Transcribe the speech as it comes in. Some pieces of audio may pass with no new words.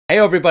Hey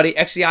everybody,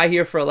 XEI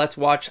here for a Let's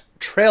Watch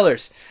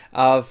trailers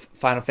of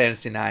Final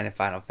Fantasy IX and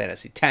Final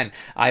Fantasy X.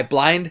 I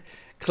blind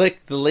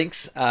clicked the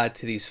links to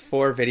these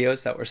 4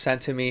 videos that were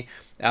sent to me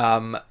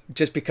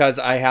just because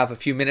I have a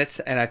few minutes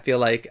and I feel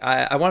like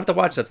I wanted to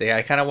watch something.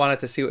 I kind of wanted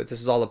to see what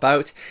this is all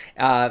about.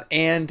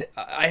 And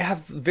I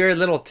have very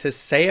little to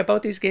say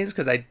about these games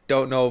because I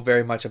don't know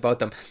very much about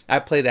them. I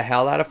played the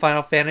hell out of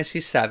Final Fantasy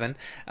VII.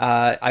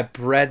 I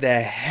bred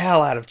the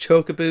hell out of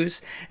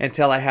Chocobos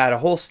until I had a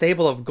whole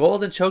stable of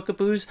golden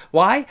Chocobos.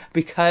 Why?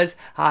 Because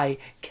I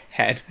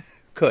can.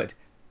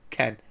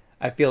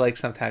 I feel like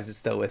sometimes it's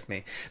still with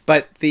me.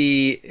 But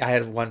I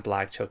had one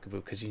black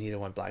Chocobo because you needed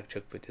one black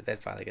Chocobo to then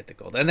finally get the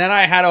gold. And then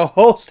I had a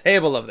whole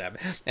stable of them.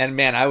 And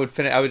man,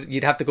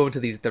 you'd have to go into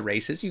the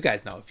races. You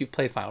guys know, if you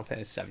play Final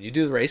Fantasy VII, you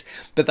do the race.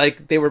 But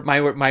like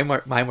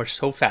mine were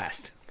so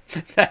fast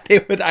that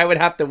I would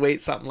have to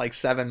wait something like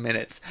 7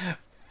 minutes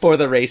for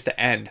the race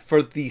to end,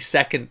 for the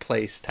second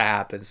place to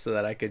happen, so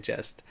that I could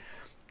just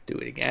do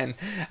it again.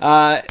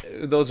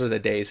 Those were the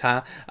days,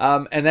 huh?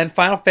 And then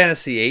Final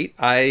Fantasy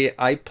VIII,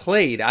 I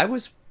played. I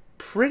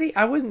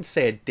wouldn't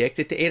say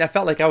addicted to 8. I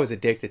felt like I was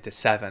addicted to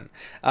 7.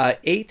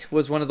 8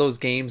 was one of those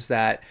games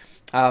that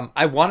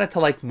I wanted to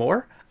like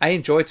more. I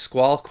enjoyed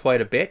Squall quite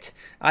a bit.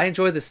 I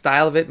enjoyed the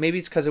style of it. Maybe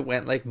it's because it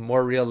went like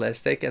more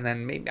realistic, and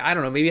then maybe, I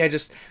don't know, maybe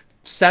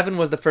 7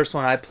 was the first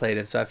one I played,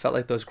 and so I felt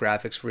like those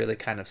graphics really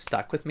kind of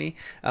stuck with me.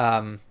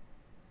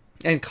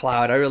 And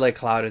Cloud, I really like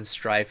Cloud and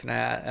Strife, and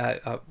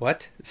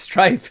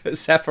Strife,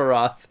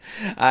 Sephiroth.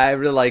 I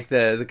really like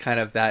the kind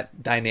of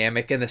that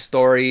dynamic, and the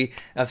story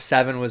of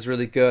 7 was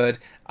really good.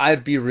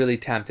 I'd be really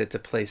tempted to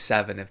play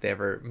 7 if they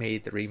ever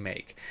made the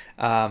remake,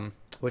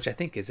 which I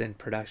think is in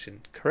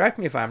production. Correct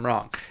me if I'm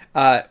wrong.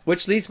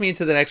 Which leads me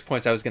into the next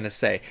points I was going to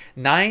say.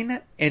 9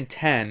 and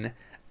 10,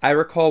 I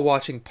recall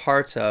watching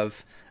parts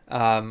of.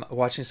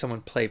 Watching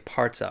someone play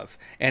parts of,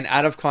 and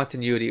out of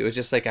continuity, it was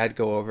just like I'd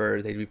go over,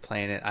 they'd be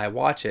playing it, I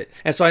watch it,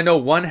 and so I know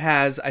one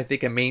has, I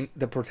think,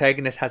 the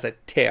protagonist has a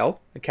tail,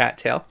 a cat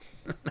tail.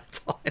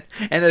 That's all,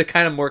 and they're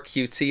kind of more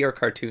cutesy or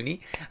cartoony.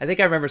 I think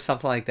I remember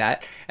something like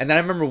that, and then I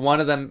remember one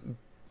of them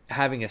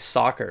having a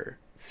soccer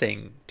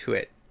thing to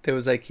it. It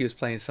was like he was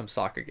playing some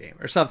soccer game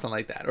or something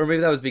like that, or maybe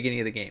that was the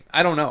beginning of the game.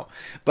 I don't know,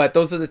 but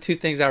those are the 2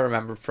 things I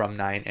remember from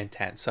 9 and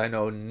 10. So I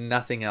know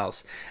nothing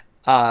else.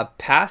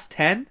 Past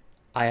 10.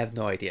 I have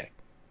no idea.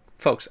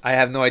 Folks, I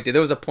have no idea.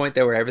 There was a point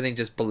there where everything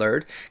just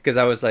blurred because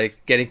I was like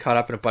getting caught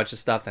up in a bunch of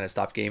stuff, then I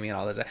stopped gaming and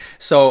all this.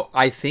 So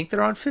I think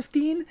they're on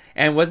 15,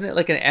 and wasn't it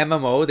like an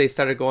MMO? They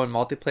started going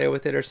multiplayer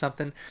with it or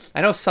something. I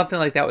know something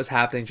like that was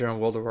happening during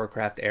World of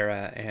Warcraft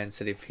era and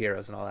City of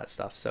Heroes and all that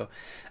stuff. So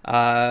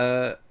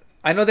I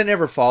know they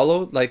never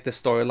followed like the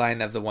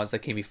storyline of the ones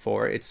that came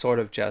before. It's sort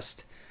of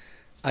just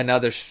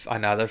another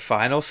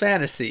Final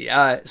Fantasy.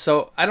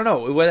 So I don't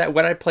know.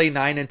 Would I play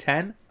 9 and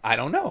 10? I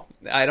don't know.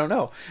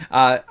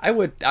 I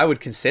would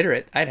consider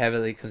it. I'd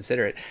heavily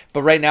consider it.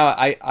 But right now,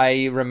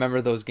 I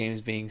remember those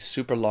games being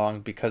super long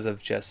because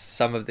of just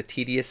some of the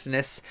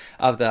tediousness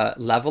of the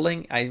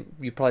leveling.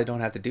 You probably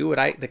don't have to do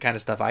the kind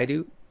of stuff I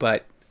do,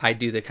 but I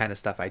do the kind of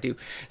stuff I do.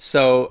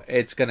 So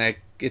it's gonna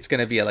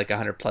be like a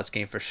 100+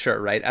 game for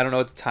sure, right? I don't know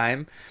at the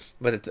time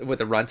what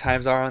the run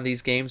times are on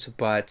these games,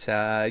 but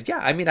yeah,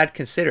 I mean, I'd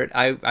consider it.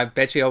 I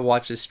bet you I'll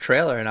watch this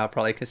trailer and I'll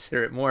probably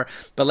consider it more.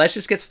 But let's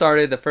just get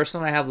started. The first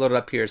one I have loaded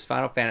up here is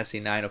Final Fantasy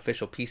IX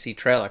official PC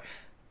trailer.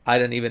 I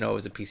didn't even know it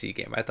was a PC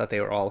game. I thought they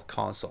were all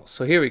console.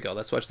 So here we go.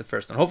 Let's watch the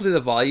first one. Hopefully the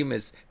volume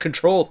is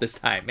controlled this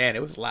time. Man,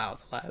 it was loud.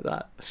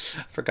 I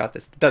forgot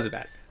this. It doesn't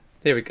matter.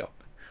 Here we go.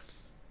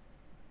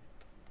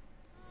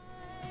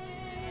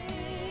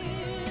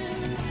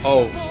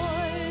 Oh,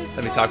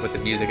 let me talk about the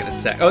music in a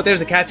sec. Oh,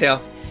 there's a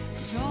cattail.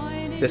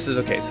 This is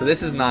okay. So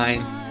this is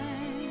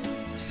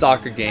 9.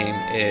 Soccer game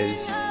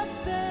is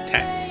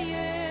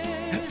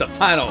 10. It's the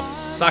final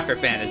soccer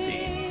fantasy.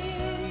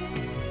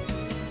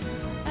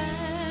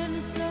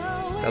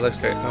 That looks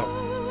very. Oh.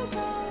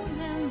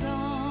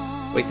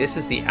 Wait, this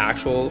is the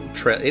actual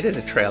trailer. It is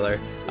a trailer.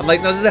 I'm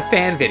like, no, this is a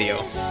fan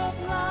video.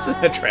 This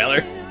isn't a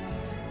trailer.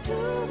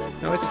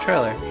 No, it's a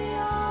trailer.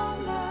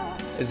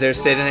 Is there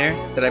Sid in there?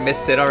 Did I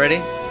miss Sid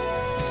already?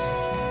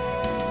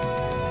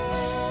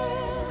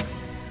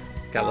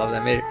 Gotta love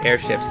them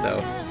airships, though.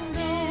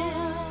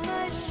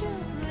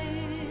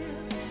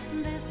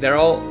 They're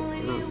all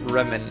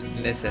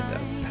reminiscent of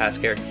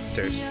past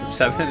characters from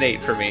 7 and 8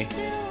 for me.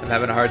 I'm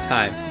having a hard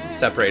time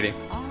separating.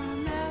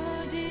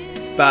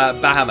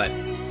 Bahamut.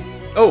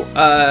 Oh,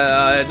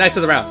 Knights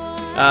of the Round.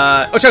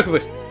 Oh,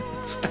 Chocobos.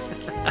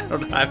 I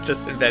don't know. I'm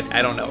just inventing.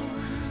 I don't know.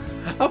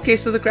 Okay,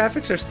 so the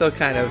graphics are still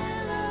kind of.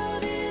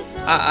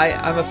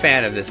 I'm a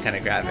fan of this kind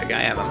of graphic.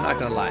 I am. I'm not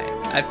gonna lie.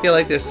 I feel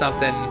like there's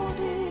something.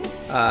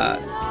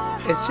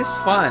 It's just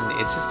fun.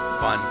 It's just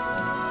fun.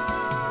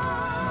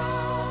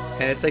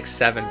 And it's like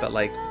 7, but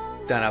like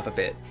done up a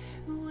bit.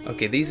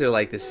 Okay, these are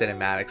like the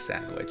cinematic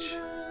sandwich.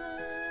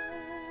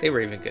 They were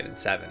even good in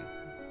 7.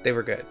 They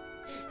were good.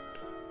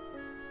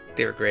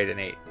 They were great in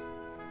 8.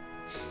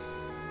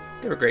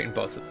 They were great in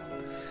both of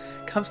them.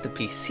 Comes to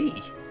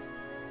PC.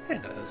 I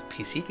didn't know that was a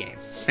PC game.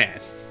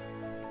 Man,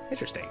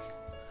 Interesting.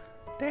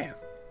 Damn.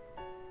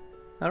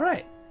 All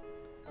right.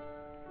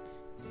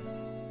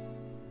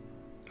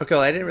 Okay,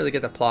 well, I didn't really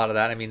get the plot of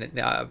that. I mean,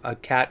 a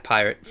cat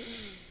pirate.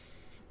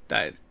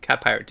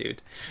 Cat pirate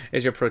dude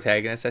is your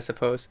protagonist, I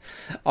suppose.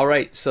 All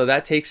right, so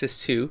that takes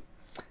us to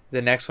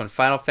the next one,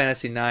 Final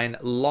Fantasy IX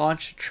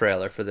launch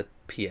trailer for the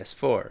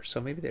PS4. So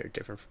maybe they're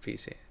different for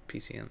PC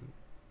and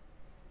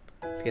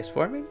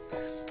PS4, maybe?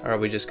 Or are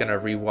we just gonna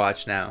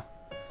rewatch now?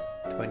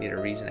 Do I need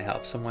a reason to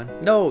help someone?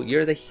 No,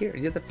 you're the hero.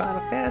 You're the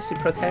Final Fantasy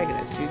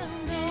protagonist.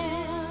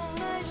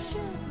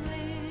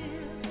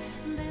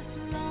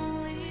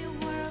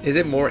 Is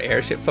it more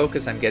airship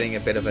focused? I'm getting a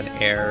bit of an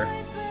air.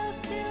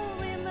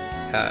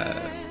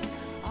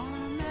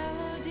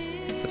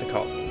 What's it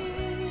called?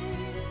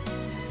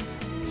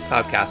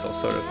 Cloud Castle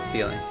sort of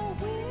feeling.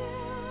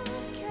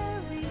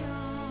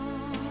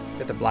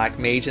 Got the Black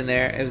Mage in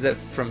there. Was it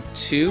from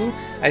 2?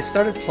 I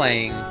started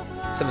playing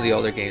some of the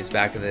older games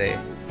back in the day.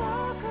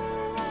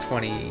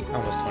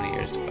 Almost 20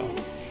 years ago.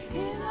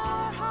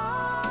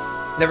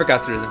 Never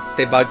got through them.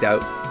 They bugged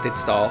out. They'd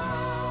stall.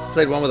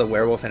 Played one with a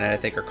werewolf in it, I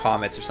think, or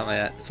comets or something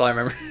like that. That's all I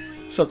remember.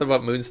 Something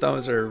about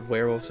moonstones or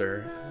werewolves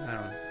or I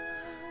don't know.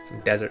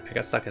 Some desert. I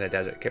got stuck in a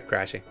desert. Kept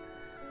crashing.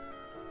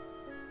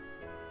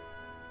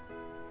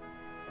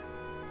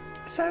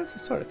 It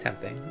sounds sort of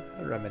tempting.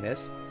 I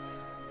reminisce.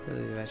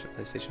 Really, the adventure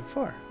PlayStation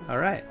 4. All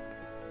right.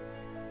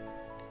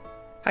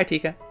 Hi,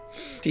 Tika.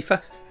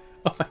 Tifa.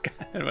 Oh my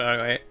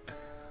god. Wait.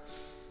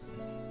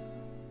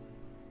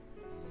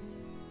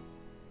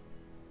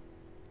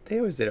 They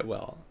always did it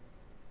well.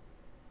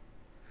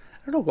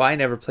 I don't know why I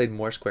never played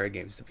more Square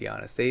games, to be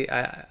honest.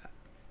 I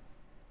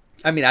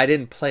mean, I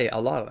didn't play a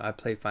lot of them. I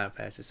played Final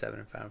Fantasy 7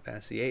 and Final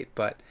Fantasy 8,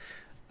 but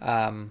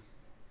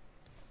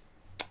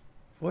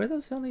were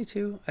those the only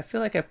two? I feel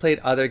like I've played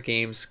other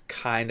games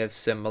kind of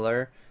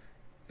similar,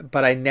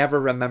 but I never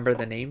remember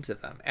the names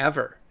of them.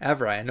 Ever.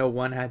 I know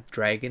one had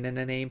Dragon in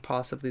the name,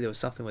 possibly. There was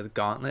something with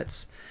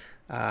gauntlets.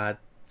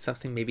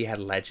 Something maybe had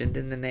Legend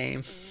in the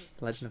name.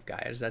 Legend of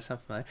Gaia. Does that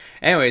sound familiar?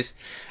 Anyways,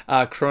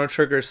 Chrono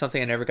Trigger is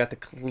something I never got to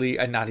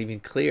clear. Not even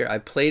clear. I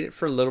played it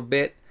for a little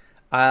bit.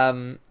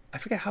 I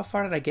forget how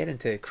far did I get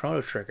into Chrono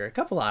Trigger. A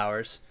couple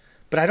hours.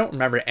 But I don't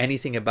remember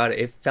anything about it.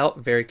 It felt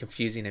very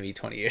confusing to me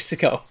 20 years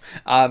ago.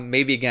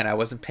 Maybe, again, I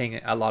wasn't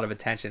paying a lot of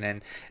attention.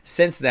 And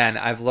since then,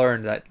 I've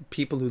learned that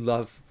people who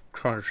love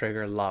Chrono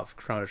Trigger love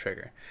Chrono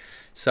Trigger.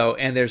 So,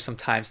 and there's some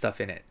time stuff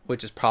in it,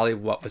 which is probably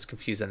what was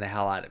confusing the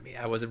hell out of me.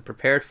 I wasn't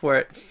prepared for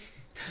it.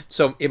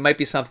 So it might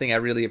be something I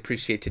really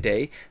appreciate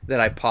today that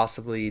I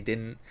possibly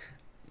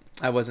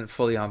I wasn't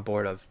fully on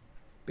board of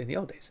in the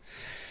old days.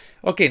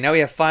 Okay, now we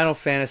have Final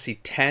Fantasy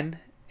X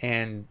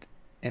and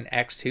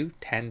X2,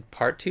 10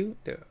 Part 2.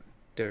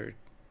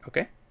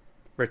 Okay.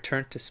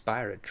 Return to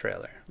Spyro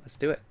trailer. Let's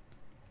do it.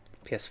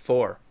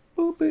 PS4.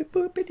 Boop, boop,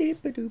 boop, boop,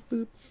 boop,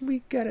 boop.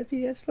 We got a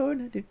PS4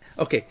 now, dude.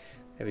 Okay,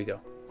 there we go.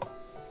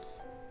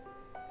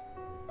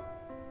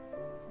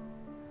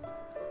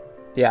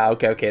 Yeah,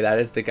 okay, that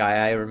is the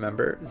guy I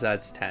remember.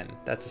 That's 10.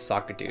 That's a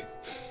soccer dude.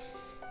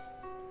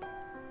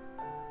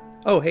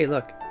 Oh, hey,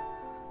 look.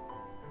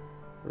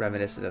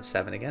 Reminiscent of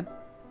 7 again.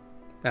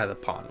 Ah, the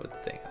pawn with the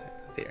thing.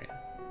 The theory.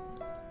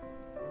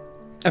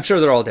 I'm sure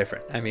they're all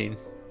different. I mean...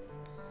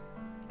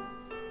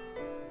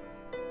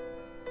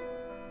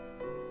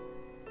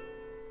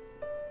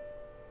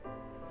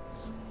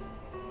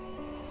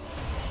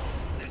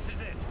 This is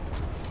it.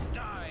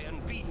 Die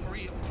and be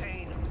free of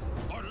pain,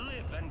 or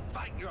live and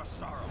fight your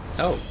sorrow.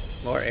 Oh,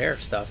 more air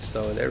stuff.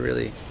 So they're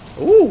really...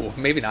 Ooh,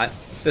 maybe not.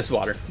 This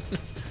water.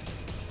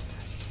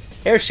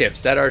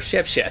 Airships that are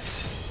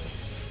ships.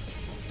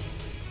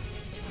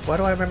 Why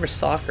do I remember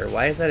soccer?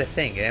 Why is that a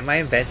thing? Am I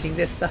inventing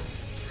this stuff?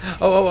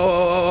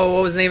 Oh,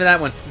 what was the name of that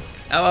one?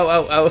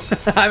 Oh.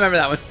 I remember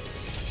that one.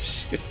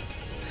 Shoot.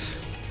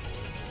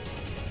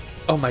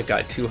 Oh my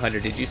god,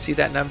 200. Did you see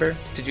that number?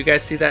 Did you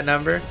guys see that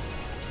number?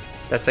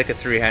 That's like a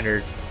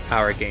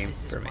 300-hour game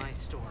for me.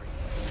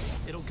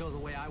 It'll go the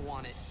way I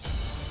want it.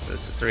 So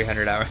it's a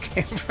 300-hour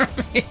game for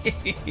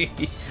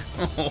me.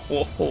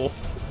 Oh.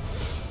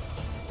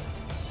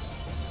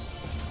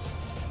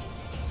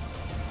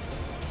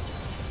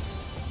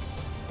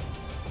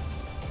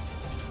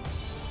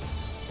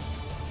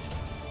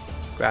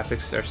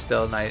 Graphics are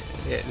still nice.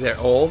 They're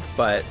old,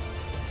 but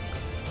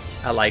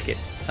I like it.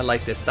 I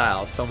like this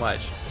style so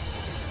much.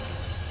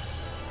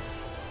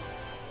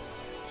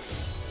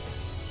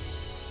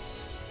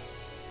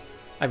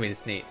 I mean,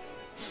 it's neat.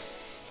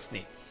 It's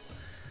neat.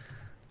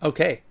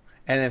 Okay,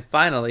 and then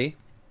finally,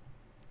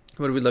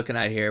 what are we looking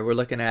at here? We're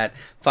looking at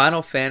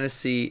Final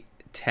Fantasy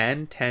X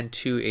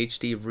 10.2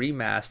 HD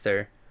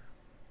Remaster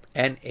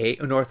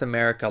NA North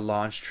America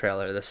launch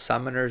trailer, The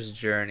Summoner's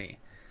Journey.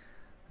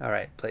 All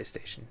right,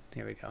 PlayStation.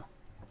 Here we go.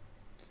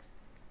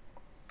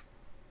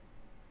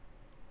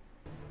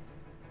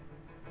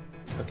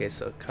 Okay,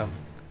 so come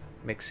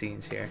mix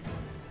scenes here.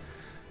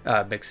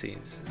 Mix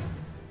scenes.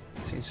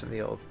 Scenes from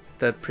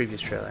the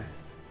previous trailer.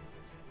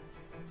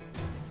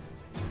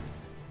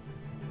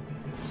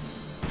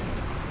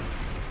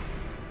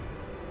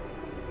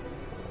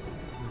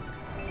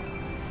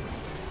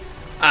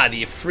 Ah,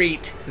 the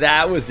Ifrit.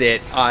 That was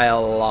it. I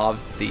love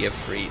the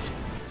Ifrit.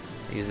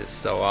 I use it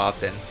so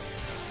often.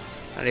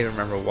 I don't even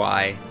remember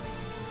why.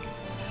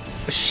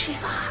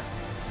 Shiva.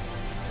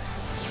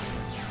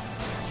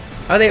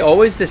 Are they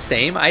always the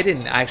same? I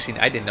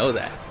didn't know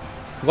that.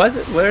 Was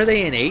it? Were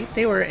they in 8?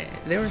 They were.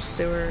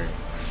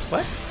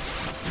 What?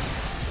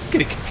 I'm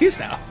getting confused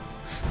now.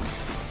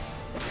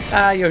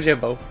 Ah,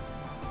 Yojimbo.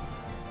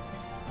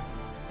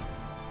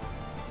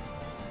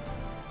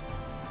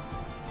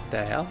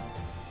 The hell?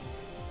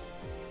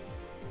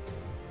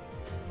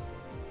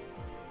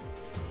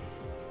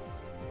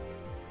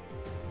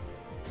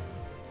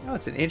 Oh,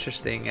 it's an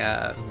interesting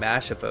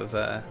mashup of.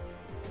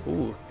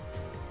 Ooh,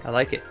 I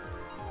like it.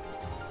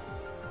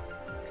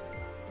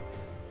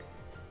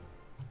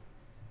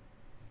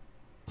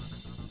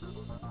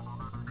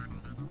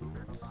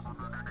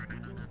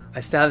 I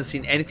still haven't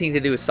seen anything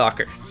to do with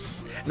soccer.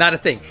 Not a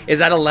thing. Is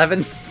that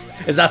 11?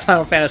 Is that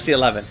Final Fantasy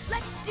 11?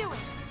 Let's do it.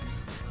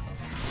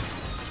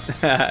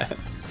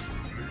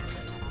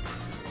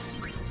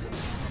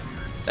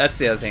 That's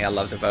the other thing I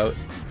loved about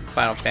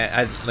Final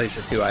Fantasy, at least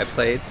the 2 I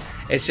played.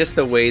 It's just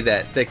the way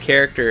that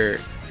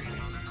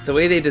the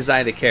way they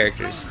designed the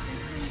characters.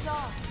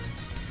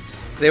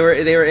 They were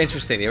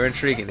interesting. They were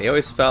intriguing. They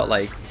always felt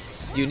like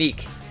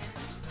unique.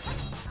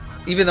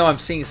 Even though I'm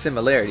seeing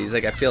similarities,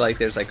 like I feel like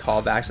there's like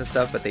callbacks and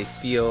stuff, but they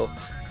feel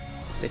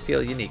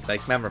unique,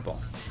 like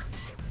memorable.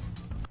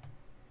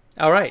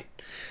 All right,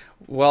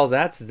 well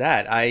that's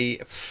that. I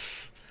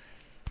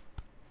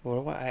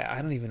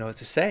don't even know what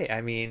to say.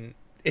 I mean,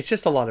 it's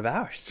just a lot of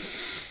hours.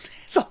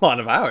 It's a lot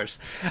of hours.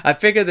 I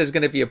figure there's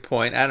going to be a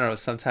point, I don't know,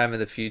 sometime in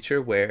the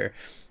future where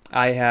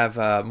I have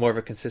more of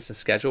a consistent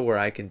schedule where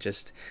I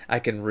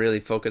can really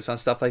focus on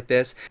stuff like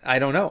this. I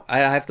don't know. I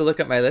have to look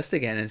at my list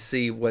again and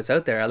see what's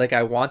out there. Like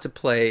I want to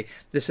play.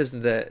 This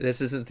isn't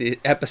the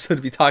episode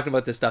to be talking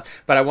about this stuff,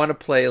 but I want to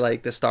play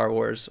like the Star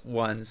Wars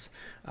ones.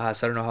 So I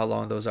don't know how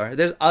long those are.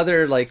 There's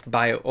other like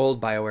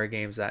old BioWare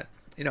games that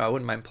I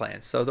wouldn't mind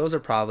playing. So those are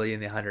probably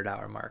in the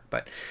 100-hour mark.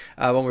 But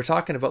when we're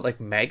talking about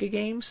like mega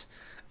games.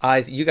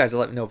 You guys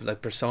will let me know,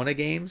 like Persona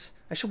games.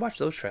 I should watch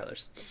those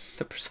trailers,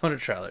 the Persona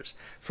trailers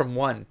from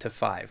 1 to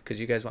 5, because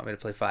you guys want me to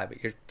play 5,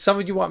 but some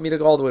of you want me to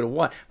go all the way to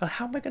 1. But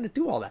how am I going to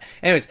do all that?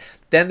 Anyways,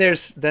 then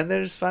there's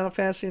Final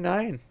Fantasy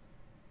 9.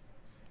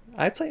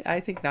 I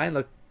think 9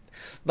 looked.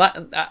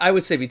 But I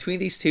would say between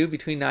these two,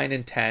 between 9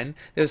 and 10,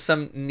 there's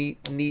some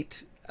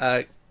neat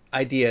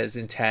ideas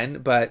in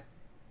 10, but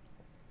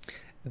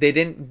they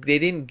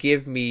didn't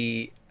give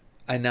me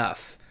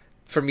enough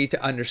for me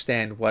to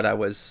understand what I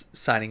was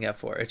signing up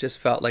for. It just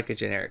felt like a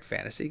generic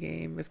fantasy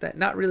game.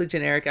 Not really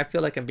generic. I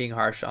feel like I'm being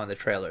harsh on the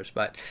trailers,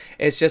 but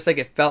it's just like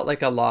it felt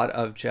like a lot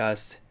of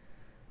just,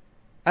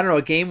 I don't know,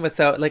 a game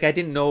without, like I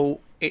didn't know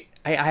it.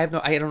 I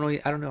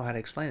don't know how to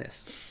explain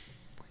this.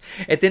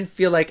 It didn't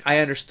feel like I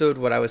understood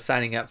what I was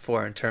signing up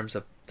for in terms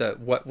of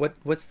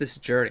what's this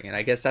journey. And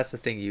I guess that's the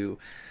thing.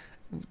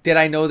 Did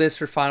I know this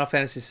for Final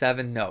Fantasy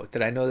VII? No.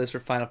 Did I know this for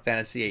Final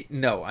Fantasy VIII?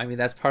 No. I mean,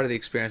 that's part of the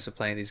experience of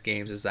playing these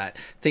games, is that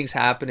things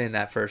happen in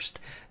that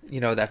first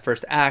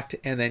act,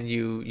 and then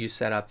you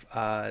set up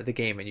the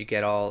game, and you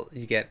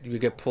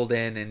get pulled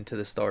into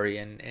the story,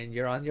 and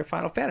you're on your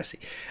Final Fantasy.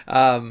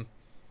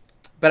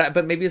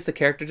 But maybe it's the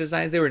character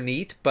designs. They were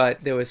neat,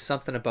 but there was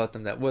something about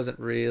them that wasn't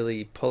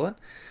really pulling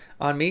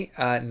on me.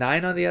 9,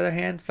 on the other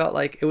hand, felt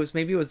like it was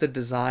the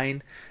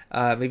design.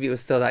 Maybe it was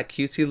still that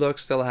cutesy look,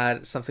 still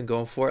had something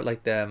going for it.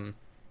 Like the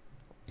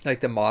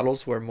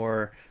models were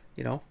more,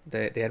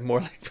 they had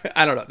more like,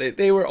 I don't know,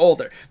 they were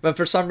older, but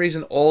for some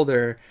reason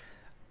older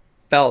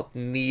felt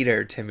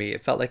neater to me.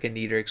 It felt like a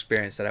neater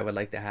experience that I would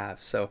like to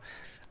have. So,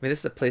 I mean, this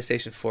is a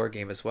PlayStation 4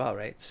 game as well,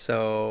 right?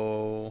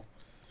 So,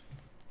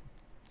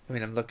 I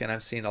mean, I'm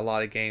seeing a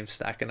lot of games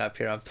stacking up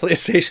here on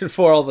PlayStation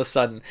 4 all of a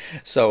sudden.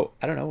 So,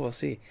 I don't know, we'll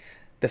see.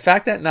 The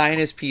fact that 9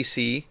 is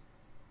PC,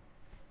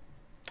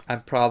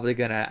 I'm probably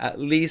going to at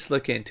least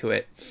look into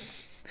it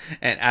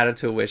and add it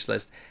to a wish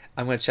list.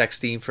 I'm going to check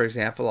Steam, for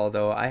example,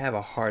 although I have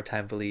a hard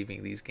time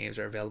believing these games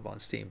are available on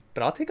Steam.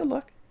 But I'll take a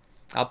look.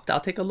 I'll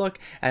take a look,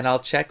 and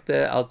I'll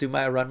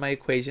run my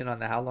equation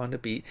on how long to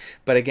beat.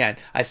 But again,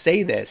 I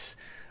say this,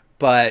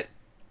 but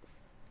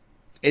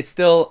I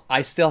still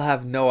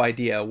have no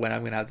idea when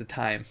I'm going to have the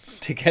time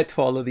to get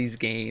to all of these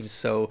games.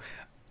 So,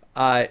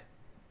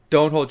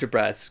 don't hold your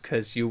breaths,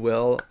 because you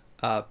will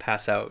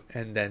pass out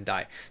and then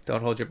die.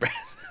 Don't hold your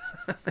breath.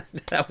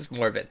 That was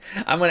morbid.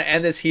 I'm going to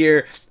end this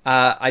here.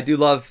 I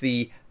love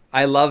the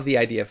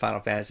idea of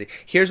Final Fantasy.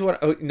 Here's what.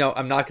 Oh, no,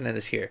 I'm not going to end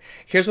this here.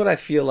 Here's what I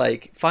feel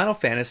like. Final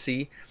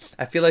Fantasy,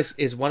 I feel like,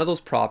 is one of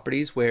those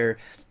properties where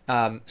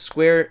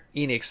Square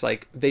Enix,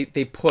 like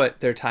they put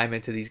their time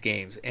into these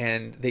games,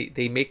 and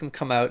they make them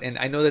come out. And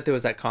I know that there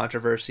was that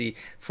controversy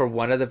for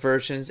one of the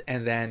versions,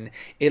 and then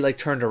it like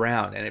turned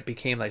around and it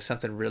became like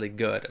something really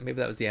good. Maybe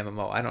that was the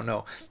MMO, I don't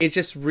know. It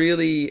just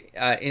really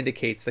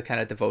indicates the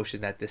kind of devotion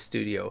that this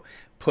studio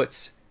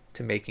puts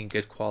to making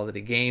good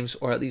quality games,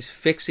 or at least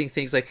fixing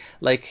things,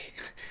 like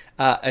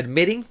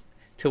admitting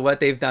to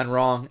what they've done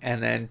wrong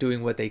and then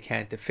doing what they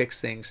can to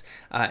fix things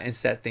and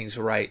set things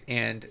right.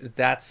 And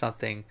that's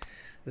something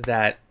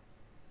that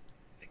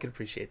I can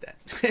appreciate that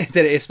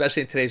today,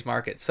 especially in today's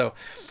market. So,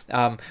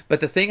 but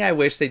the thing I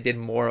wish they did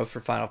more of for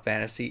Final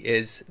Fantasy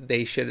is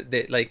they should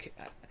they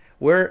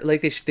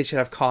should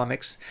have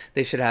comics,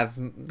 they should have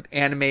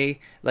anime,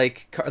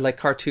 like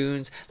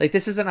cartoons. Like,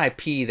 this is an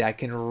IP that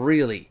can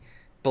really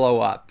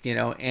blow up, you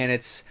know, and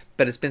it's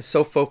been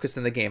so focused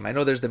in the game. I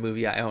know there's the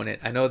movie, I own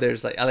it. I know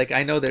there's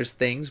I know there's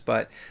things,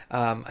 but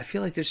I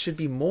feel like there should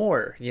be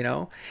more, you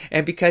know.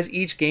 And because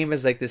each game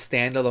is like this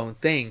standalone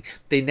thing,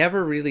 they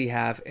never really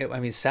have. I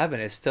mean, 7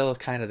 is still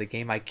kind of the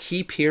game I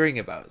keep hearing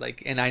about,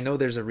 like, and I know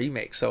there's a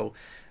remake, so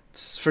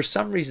for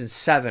some reason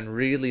 7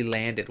 really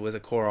landed with a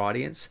core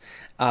audience,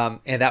 and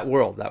that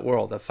world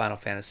of Final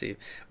Fantasy,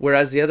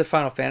 whereas the other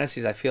Final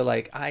Fantasies, I feel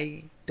like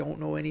I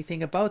don't know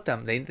anything about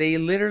them. They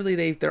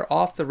literally they're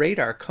off the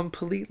radar,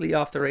 completely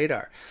off the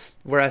radar,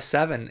 whereas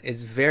 7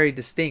 is very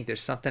distinct.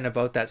 There's something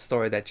about that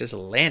story that just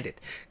landed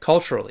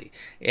culturally,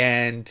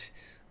 and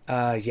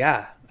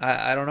yeah,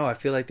 I don't know, I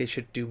feel like they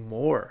should do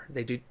more.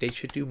 They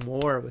should do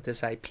more with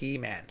this IP,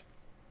 man.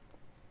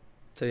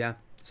 So yeah,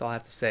 that's all I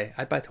have to say.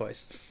 I'd buy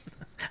toys.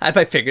 I'd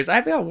buy figures. I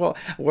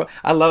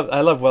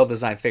love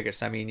well-designed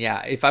figures. I mean,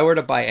 yeah, if I were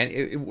to buy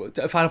any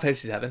Final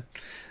Fantasy 7,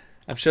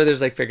 I'm sure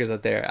there's like figures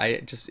out there.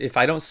 If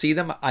I don't see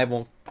them, I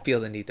won't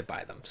feel the need to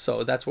buy them.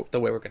 So that's the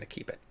way we're going to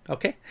keep it.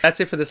 Okay, that's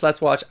it for this Let's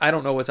Watch. I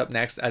don't know what's up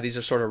next. These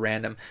are sort of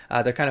random.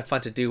 They're kind of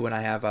fun to do when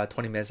I have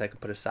 20 minutes I can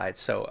put aside.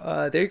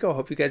 So there you go.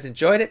 Hope you guys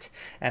enjoyed it,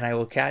 and I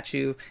will catch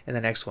you in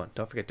the next one.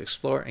 Don't forget to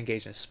explore,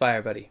 engage, and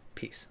inspire, buddy.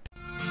 Peace.